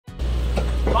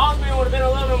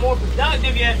more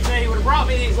productive yesterday, he would have brought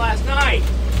me these last night.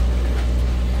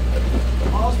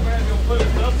 Boss man's gonna put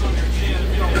his nuts on your chin if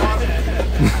you don't watch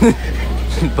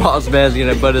it. Boss man's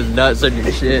gonna put his nuts on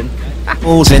your chin.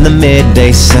 In the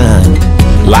midday sun,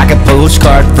 like a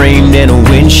postcard framed in a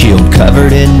windshield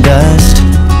covered in dust.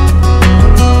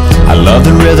 I love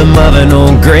the rhythm of an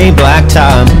old gray black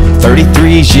top,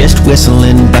 33's just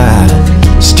whistling by.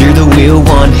 Steer the wheel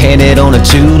one-handed on a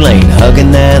 2-lane,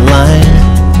 hugging that line.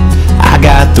 I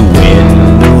got the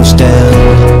windows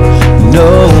down,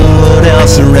 no one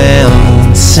else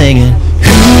around, singing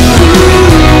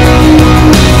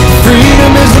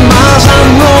freedom is the miles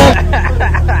I'm rolling.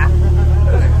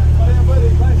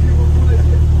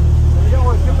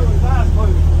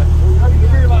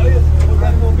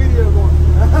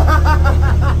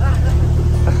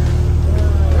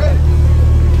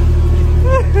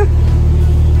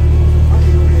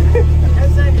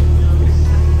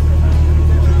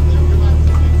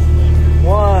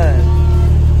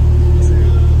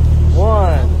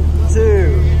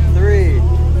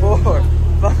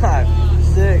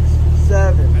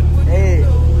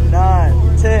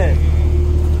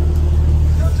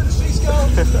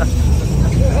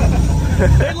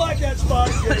 They like that spot,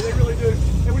 yeah, they really do.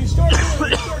 And when you start dig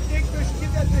fishing,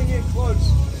 get that thing in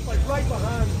close, like right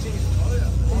behind the teeth.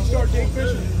 When you start dig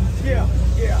fishing, yeah.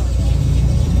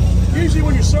 Usually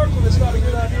when you're circling, it's not a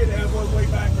good idea to have one way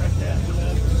back like that.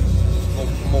 I'm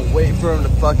gonna wait for him to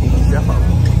fucking jump.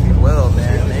 Well,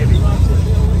 man, maybe.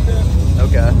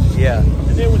 Okay, yeah.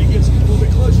 And then when he gets a little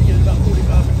bit closer, you get it about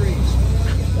 45 degrees.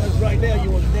 Because right now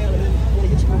you want it down, and then when he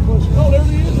gets more closer, oh, there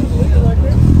he is. There's a leader right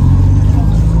there.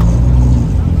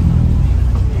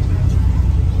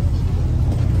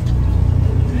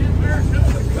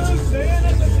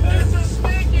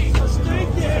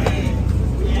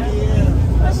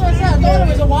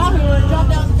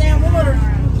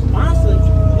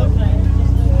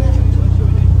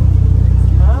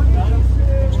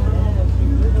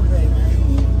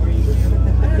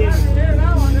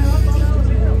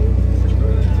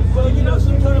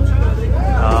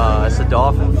 It's a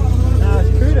dolphin. No,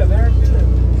 it's Barracuda.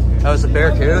 Oh, it's a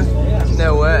barracuda? Yeah.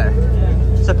 No way.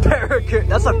 It's a barracuda.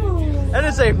 That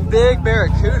is a big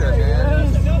barracuda,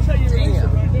 man.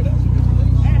 Damn.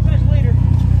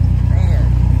 Man.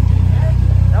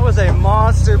 That was a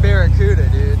monster barracuda,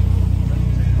 dude.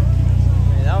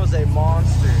 Man, that was a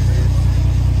monster, dude.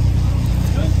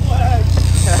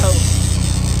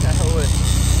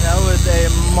 That was a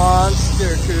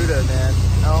monster cuda, man.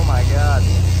 Oh my god.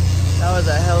 That was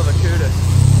a hell of a cuda.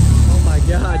 Oh my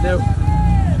god, no.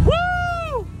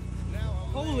 Woo!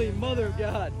 Holy mother of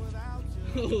God.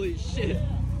 Holy shit.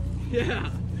 Yeah.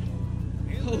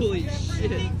 Holy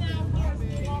shit.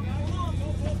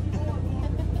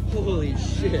 Holy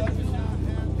shit.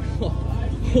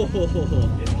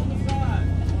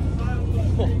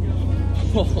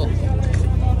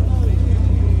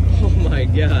 Oh my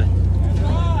god.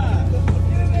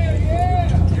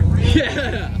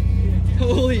 Yeah!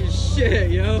 Holy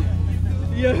shit, yo.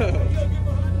 Yo.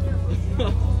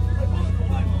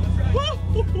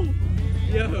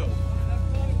 Yo.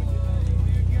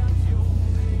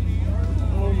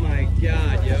 Oh my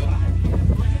god, yo.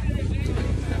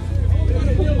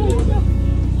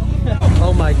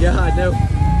 Oh my god, no.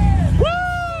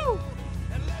 Woo!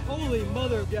 Holy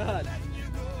mother of God.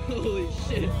 Holy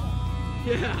shit.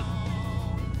 Yeah.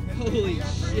 Holy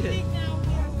shit.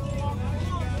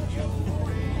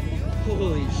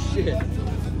 Holy shit.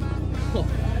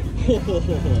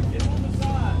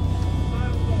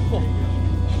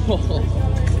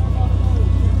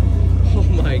 Oh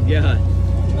my god.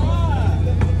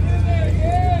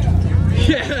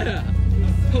 Yeah.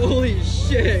 Holy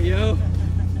shit, yo.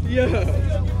 Yo.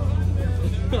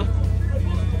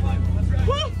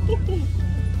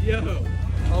 Yo.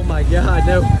 Oh my god,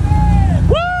 no.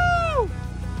 Woo!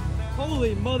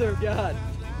 Holy mother of God.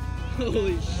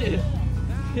 Holy shit.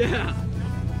 Yeah.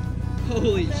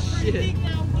 Holy shit.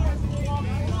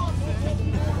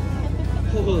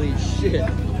 Holy shit.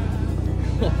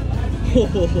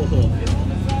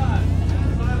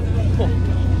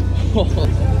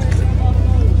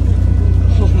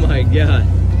 Oh my god.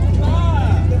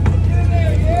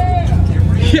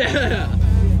 Yeah.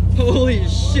 Holy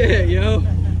shit, yo.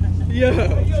 Yo.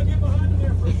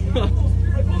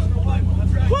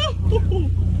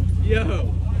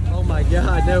 Yo. Oh my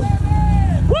god, no.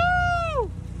 Woo!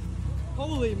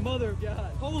 Holy mother of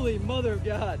God. Holy mother of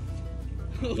God.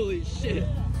 Holy shit.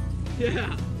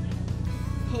 Yeah.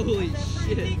 Holy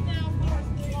shit.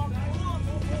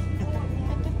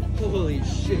 Holy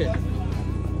shit.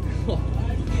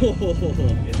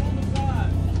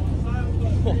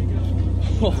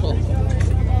 Oh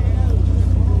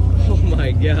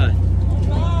my god.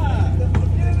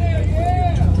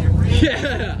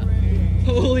 Yeah!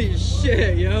 Holy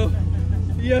shit, yo!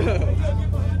 Yo!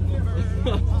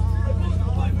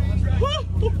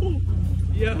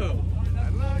 Yo!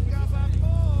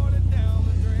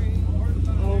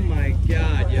 Oh my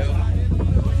god, yo!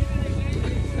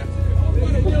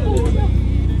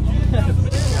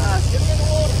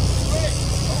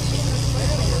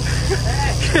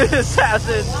 This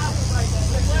happened.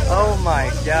 Oh my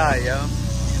god, yo!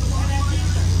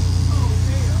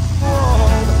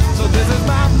 So this is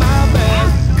my bad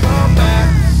comeback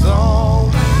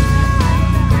song.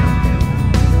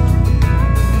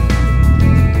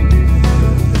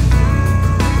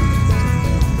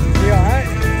 You alright?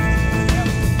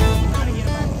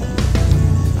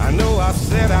 I know I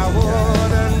said I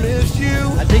wouldn't miss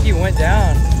you, I think you went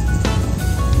down.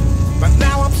 but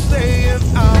now I'm staying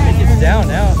I think it's down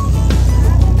now.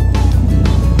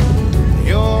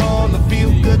 You're on the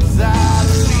feel-good side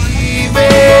of leaving,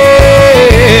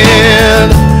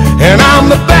 and I'm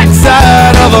the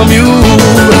backside of a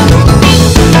mule.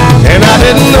 And I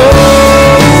didn't know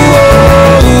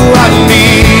I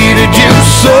needed you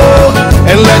so,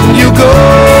 and letting you go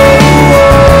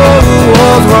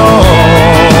was wrong.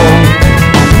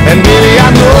 And maybe I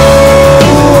know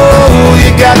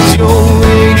you got your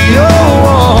radio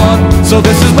on, so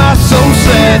this is my so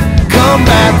sad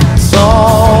comeback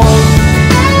song.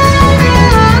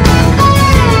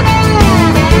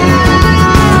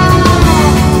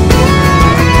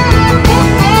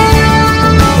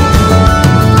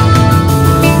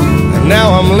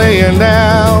 Now I'm laying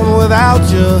down without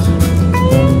you.